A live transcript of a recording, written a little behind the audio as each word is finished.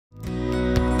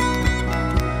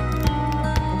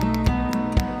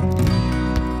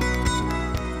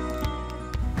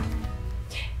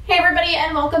everybody,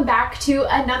 and welcome back to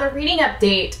another reading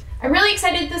update. I'm really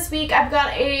excited this week. I've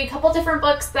got a couple different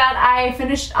books that I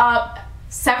finished up,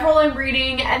 several I'm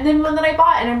reading, and then one that I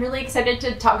bought, and I'm really excited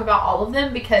to talk about all of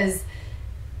them because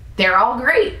they're all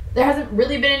great. There hasn't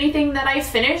really been anything that I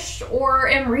finished or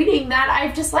am reading that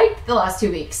I've disliked the last 2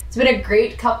 weeks. It's been a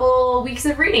great couple weeks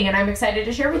of reading, and I'm excited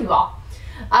to share with you all.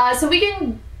 So we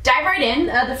can dive right in.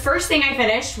 The first thing I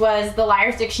finished was The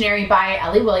Liar's Dictionary by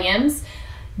Eley Williams.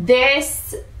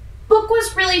 This book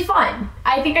was really fun.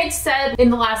 I think I said in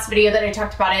the last video that I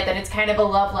talked about it that it's kind of a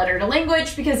love letter to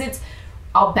language because it's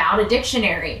about a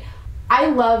dictionary. I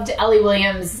loved Eley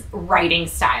Williams' writing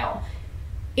style.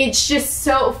 It's just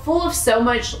so full of so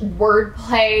much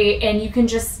wordplay, and you can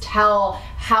just tell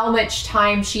how much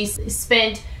time she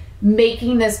spent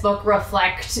making this book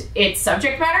reflect its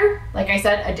subject matter. Like I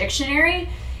said, a dictionary.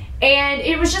 And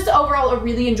it was just overall a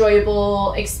really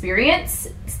enjoyable experience.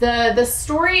 The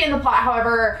story and the plot,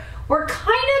 however, were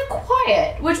kind of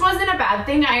quiet, which wasn't a bad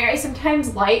thing. I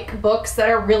sometimes like books that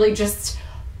are really just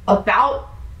about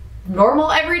normal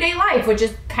everyday life, which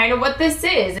is kind of what this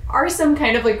is. There are some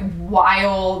kind of like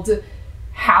wild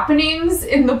happenings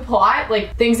in the plot,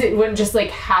 like things that wouldn't just like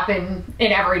happen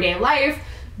in everyday life,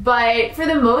 but for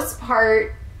the most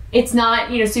part, it's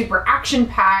not, you know, super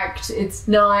action-packed. It's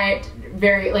not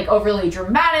very like overly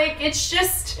dramatic. It's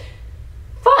just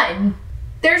fun.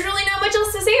 There's really not much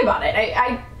else to say about it.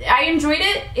 I enjoyed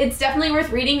it. It's definitely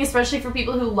worth reading, especially for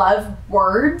people who love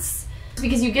words,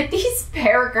 because you get these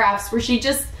paragraphs where she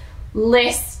just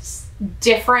lists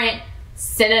different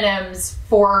synonyms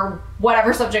for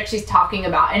whatever subject she's talking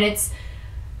about, and it's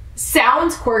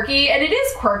sounds quirky, and it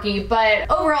is quirky, but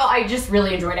overall I just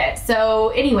really enjoyed it. So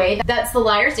anyway, that's The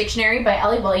Liar's Dictionary by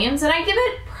Eley Williams, and I give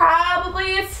it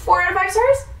probably 4 out of 5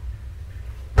 stars.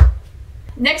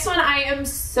 Next one I am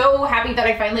so happy that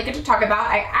I finally get to talk about.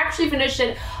 I actually finished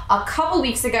it a couple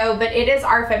weeks ago, but it is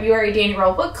our February Danny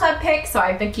Roll Book Club pick, so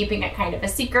I've been keeping it kind of a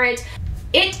secret.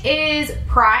 It is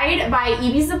Pride by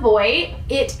Ibi Zoboi.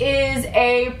 It is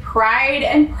a Pride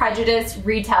and Prejudice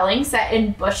retelling set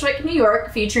in Bushwick, New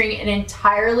York, featuring an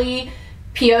entirely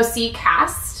POC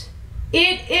cast.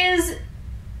 It is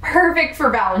perfect for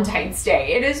Valentine's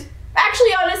Day. It is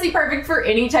actually honestly perfect for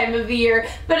any time of the year,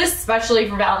 but especially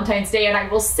for Valentine's Day, and I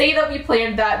will say that we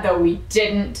planned that, though we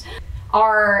didn't.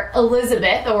 Our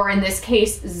Elizabeth, or in this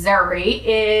case Zuri,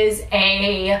 is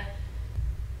a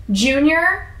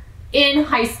junior in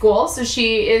high school, so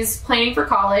she is planning for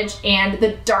college, and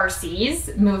the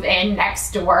Darcys move in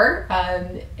next door.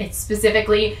 It's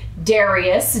specifically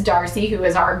Darius Darcy, who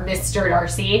is our Mr.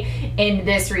 Darcy in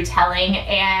this retelling,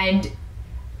 and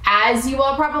as you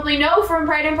all probably know from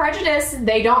Pride and Prejudice,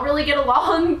 they don't really get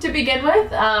along to begin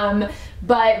with,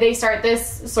 but they start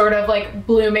this sort of like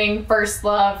blooming first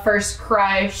love, first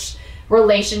crush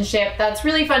relationship that's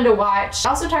really fun to watch. It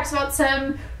also talks about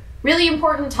some really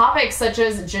important topics such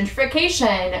as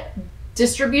gentrification,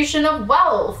 distribution of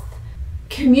wealth,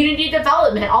 community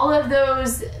development, all of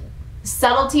those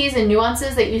subtleties and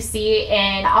nuances that you see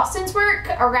in Austen's work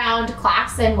around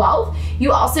class and wealth.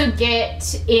 You also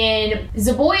get in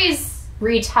Zoboi's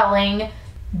retelling,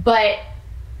 but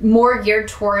more geared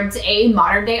towards a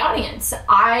modern day audience.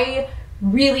 I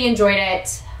really enjoyed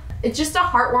it. It's just a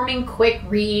heartwarming, quick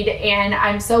read, and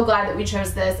I'm so glad that we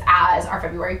chose this as our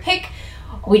February pick.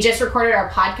 We just recorded our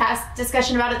podcast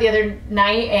discussion about it the other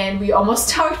night, and we almost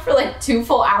talked for like 2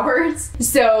 full hours.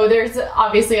 So there's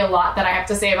obviously a lot that I have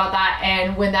to say about that,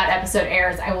 and when that episode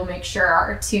airs, I will make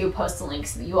sure to post a link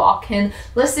so that you all can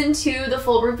listen to the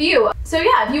full review. So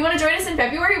yeah, if you want to join us in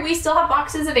February, we still have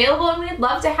boxes available, and we'd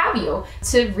love to have you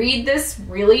to read this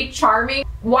really charming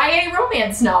YA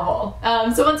romance novel.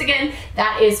 So once again,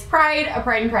 that is Pride, a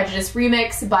Pride and Prejudice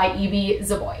remix by Ibi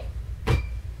Zoboi.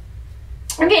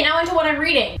 Okay, now into what I'm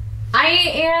reading. I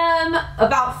am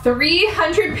about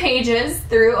 300 pages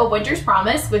through A Winter's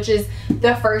Promise, which is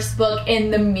the first book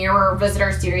in the Mirror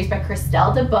Visitor series by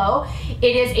Christelle Dabos.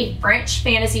 It is a French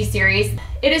fantasy series.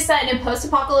 It is set in a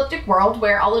post-apocalyptic world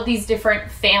where all of these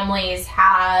different families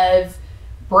have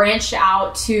branched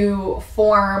out to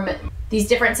form these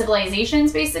different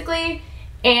civilizations, basically.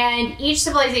 And each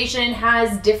civilization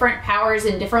has different powers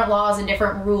and different laws and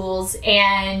different rules.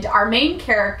 And our main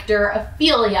character,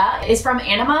 Ophelia, is from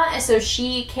Anima, so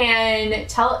she can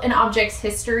tell an object's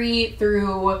history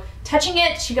through touching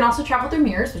it. She can also travel through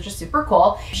mirrors, which is super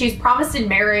cool. She's promised in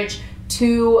marriage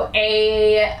to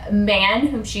a man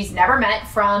whom she's never met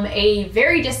from a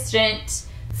very distant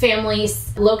family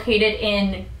located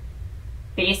in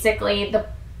basically the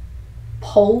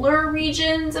polar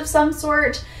regions of some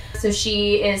sort. So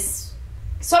she is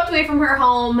swept away from her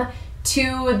home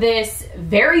to this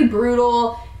very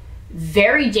brutal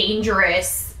very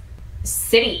dangerous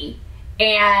city,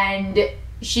 and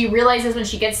she realizes when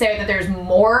she gets there that there's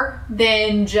more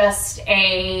than just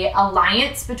a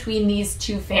alliance between these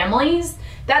two families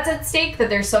that's at stake, that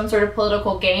there's some sort of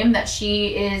political game that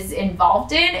she is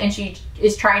involved in, and she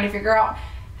is trying to figure out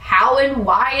how and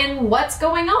why and what's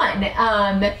going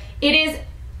on. It is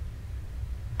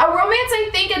a romance, I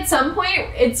think at some point.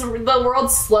 It's the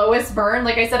world's slowest burn.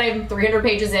 Like I said, I'm 300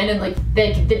 pages in, and like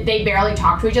they barely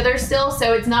talk to each other still,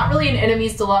 so it's not really an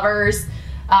enemies to lovers,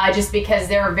 just because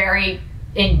they're very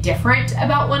indifferent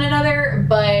about one another.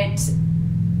 But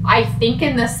I think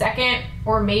in the second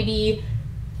or maybe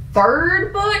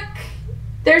third book,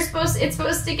 it's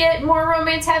supposed to get more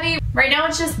romance heavy. Right now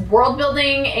it's just world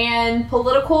building and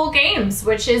political games,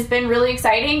 which has been really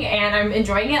exciting, and I'm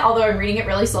enjoying it, although I'm reading it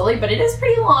really slowly, but it is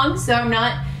pretty long, so I'm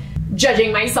not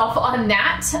judging myself on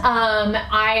that.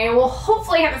 I will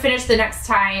hopefully have it finished the next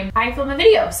time I film a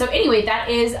video. So anyway, that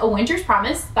is A Winter's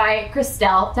Promise by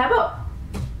Christelle Dabos.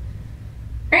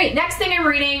 Alright, next thing I'm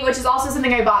reading, which is also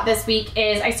something I bought this week,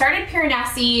 is I started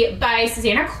Piranesi by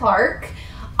Susanna Clarke.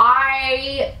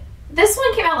 This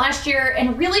one came out last year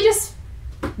and really just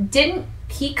didn't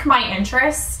pique my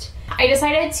interest. I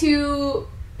decided to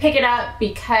pick it up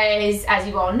because, as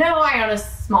you all know, I own a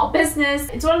small business.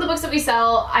 It's one of the books that we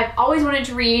sell. I've always wanted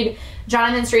to read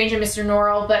Jonathan Strange and Mr.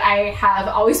 Norrell, but I have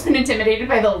always been intimidated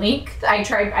by the length.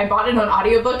 I bought it on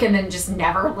audiobook and then just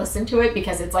never listened to it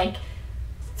because it's like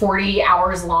 40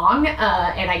 hours long,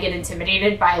 and I get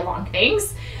intimidated by long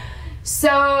things.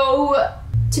 So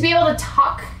to be able to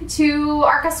talk to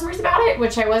our customers about it,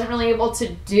 which I wasn't really able to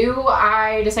do,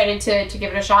 I decided to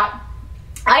give it a shot.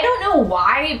 I don't know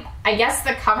why. I guess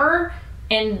the cover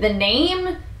and the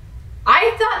name,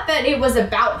 I thought that it was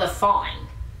about the fawn.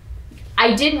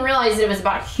 I didn't realize it was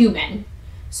about human.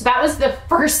 So that was the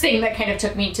first thing that kind of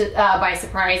took me by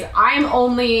surprise. I'm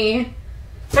only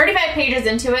 35 pages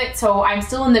into it, so I'm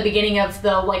still in the beginning of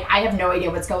the, like, I have no idea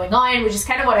what's going on, which is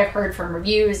kind of what I've heard from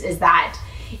reviews, is that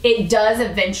it does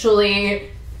eventually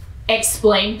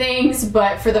explain things,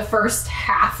 but for the first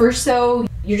half or so,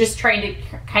 you're just trying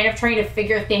to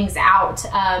figure things out.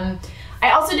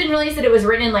 I also didn't realize that it was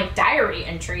written in like diary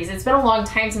entries. It's been a long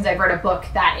time since I've read a book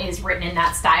that is written in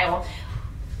that style.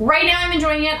 Right now I'm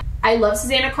enjoying it. I love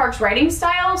Susanna Clarke's writing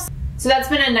style, so that's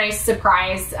been a nice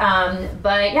surprise.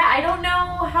 But yeah, I don't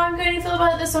know how I'm going to feel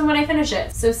about this one when I finish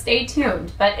it, so stay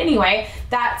tuned. But anyway,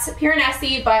 that's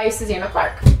Piranesi by Susanna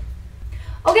Clarke.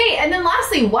 Okay, and then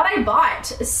lastly, what I bought.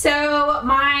 So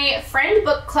my friend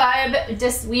book club,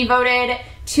 we voted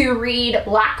to read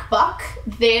Black Buck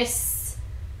this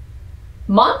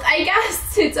month, I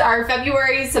guess. It's our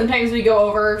February, sometimes we go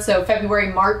over, so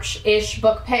February, March-ish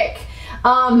book pick.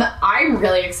 I'm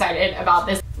really excited about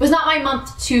this. It was not my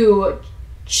month to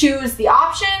choose the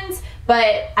options,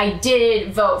 but I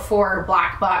did vote for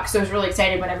Black Buck, so I was really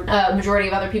excited when a majority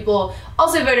of other people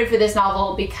also voted for this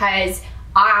novel, because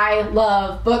I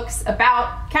love books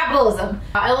about capitalism.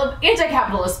 I love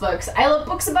anti-capitalist books. I love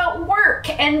books about work,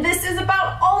 and this is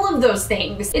about all of those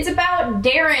things. It's about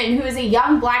Darren, who is a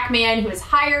young black man who is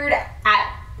hired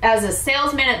as a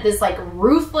salesman at this like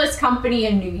ruthless company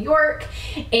in New York,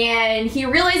 and he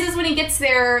realizes when he gets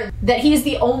there that he's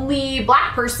the only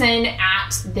black person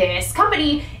at this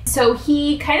company, so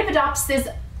he kind of adopts this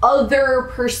other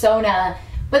persona.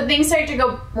 But things start to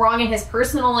go wrong in his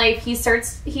personal life.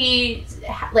 He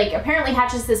apparently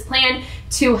hatches this plan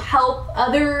to help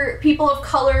other people of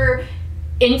color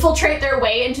infiltrate their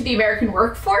way into the American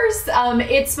workforce.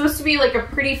 It's supposed to be like a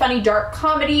pretty funny dark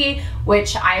comedy,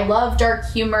 which I love dark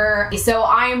humor. So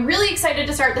I'm really excited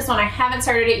to start this one. I haven't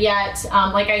started it yet.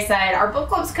 Like I said, our book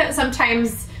clubs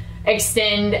sometimes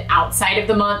extend outside of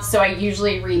the month, so I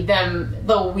usually read them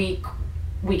the week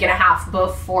and a half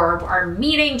before our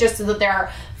meeting, just so that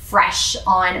they're fresh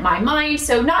on my mind.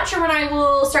 So not sure when I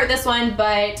will start this one,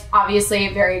 but obviously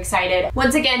very excited.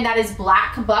 Once again, that is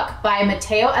Black Buck by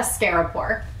Mateo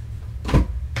Askaripour.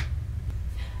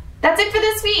 That's it for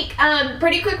this week.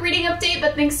 Pretty quick reading update,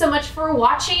 but thanks so much for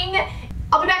watching.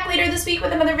 I'll be back later this week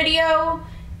with another video.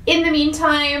 In the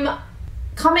meantime,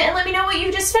 comment and let me know what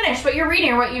you just finished, what you're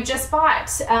reading, or what you just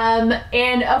bought.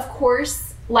 And of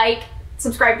course,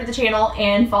 subscribe to the channel,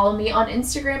 and follow me on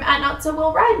Instagram at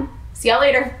NotSoWellRead. See y'all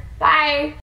later. Bye.